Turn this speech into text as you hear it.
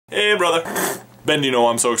Hey, brother. Ben, you know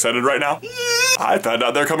I'm so excited right now. I found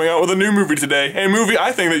out they're coming out with a new movie today. A movie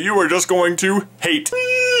I think that you are just going to hate.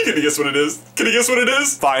 Can you guess what it is? Can you guess what it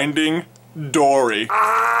is? Finding Dory.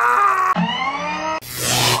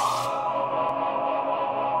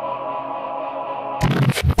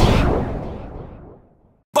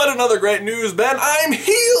 But another great news, Ben, I'm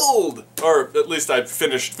healed! Or at least I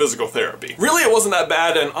finished physical therapy. Really, it wasn't that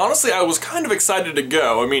bad, and honestly, I was kind of excited to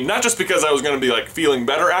go. I mean, not just because I was gonna be like feeling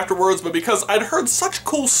better afterwards, but because I'd heard such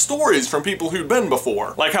cool stories from people who'd been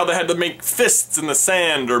before. Like how they had to make fists in the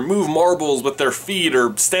sand, or move marbles with their feet,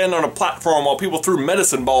 or stand on a platform while people threw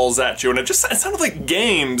medicine balls at you, and it sounded like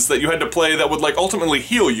games that you had to play that would like ultimately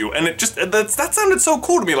heal you, and that sounded so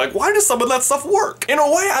cool to me. Like, why does some of that stuff work? In a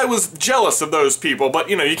way, I was jealous of those people, but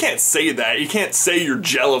you know, you can't say that. You can't say you're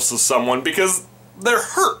jealous of someone because they're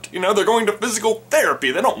hurt, you know, they're going to physical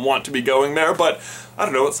therapy. They don't want to be going there, but I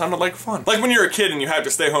don't know, it sounded like fun. Like when you're a kid and you have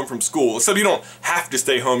to stay home from school, except you don't have to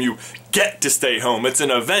stay home, you get to stay home. It's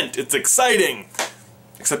an event, it's exciting.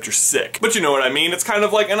 Except you're sick. But you know what I mean, it's kind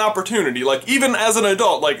of like an opportunity. Like even as an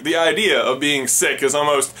adult, like the idea of being sick is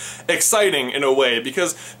almost exciting in a way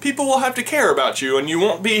because people will have to care about you and you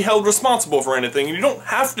won't be held responsible for anything and you don't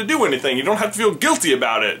have to do anything. You don't have to feel guilty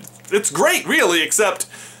about it. It's great, really, except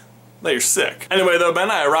that you're sick. Anyway though, Ben,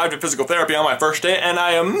 I arrived at physical therapy on my first day and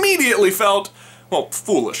I immediately felt, well,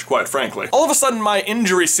 foolish, quite frankly. All of a sudden my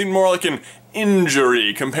injury seemed more like an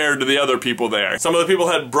injury compared to the other people there. Some of the people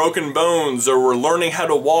had broken bones or were learning how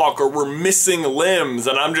to walk or were missing limbs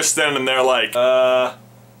and I'm just standing there like,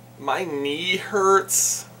 my knee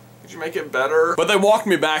hurts. Could you make it better? But they walked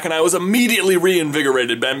me back and I was immediately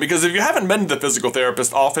reinvigorated, Ben, because if you haven't been to the physical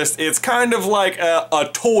therapist office, it's kind of like a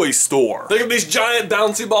toy store. They have these giant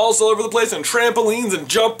bouncy balls all over the place and trampolines and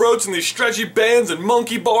jump ropes and these stretchy bands and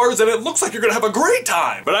monkey bars and it looks like you're gonna have a great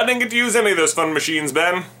time. But I didn't get to use any of those fun machines,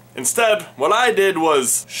 Ben. Instead, what I did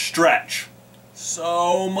was stretch.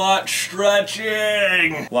 So much stretching!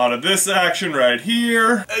 A lot of this action right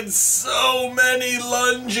here, and so many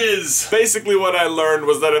lunges! Basically what I learned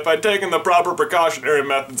was that if I'd taken the proper precautionary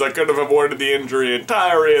methods, I could have avoided the injury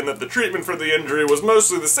entirely, and that the treatment for the injury was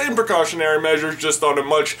mostly the same precautionary measures, just on a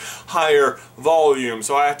much higher volume.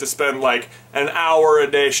 So I have to spend like an hour a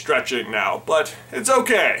day stretching now. But it's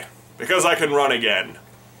okay, because I can run again.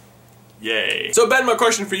 Yay. So Ben, my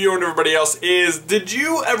question for you and everybody else is, did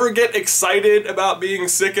you ever get excited about being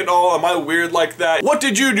sick at all? Am I weird like that? What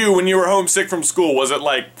did you do when you were homesick from school? Was it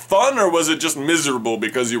like fun or was it just miserable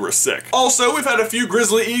because you were sick? Also, we've had a few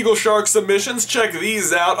grizzly eagle shark submissions. Check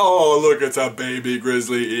these out. Oh, look, it's a baby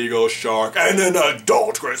grizzly eagle shark and an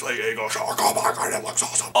adult grizzly eagle shark. Oh my god, it looks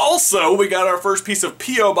awesome. Also, we got our first piece of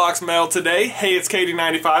P.O. Box mail today. Hey, it's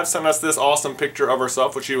Katie95 sent us this awesome picture of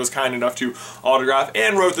herself, which she was kind enough to autograph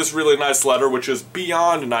and wrote this really nice letter, which is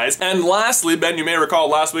beyond nice. And lastly, Ben, you may recall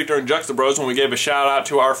last week during Juxtabros when we gave a shout out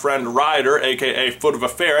to our friend Ryder, aka Foot of a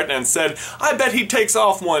Ferret, and said, I bet he takes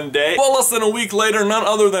off one day. Well, less than a week later, none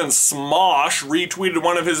other than Smosh retweeted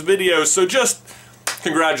one of his videos, so just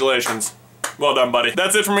congratulations. Well done, buddy.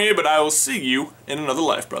 That's it for me, but I will see you in another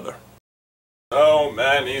life, brother. So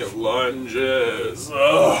many lunges.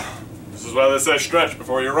 Ugh. This is why they say stretch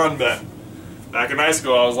before you run, Ben. Back in high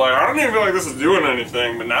school, I was like, I don't even feel like this is doing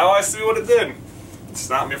anything, but now I see what it did. It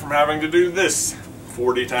stopped me from having to do this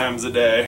 40 times a day.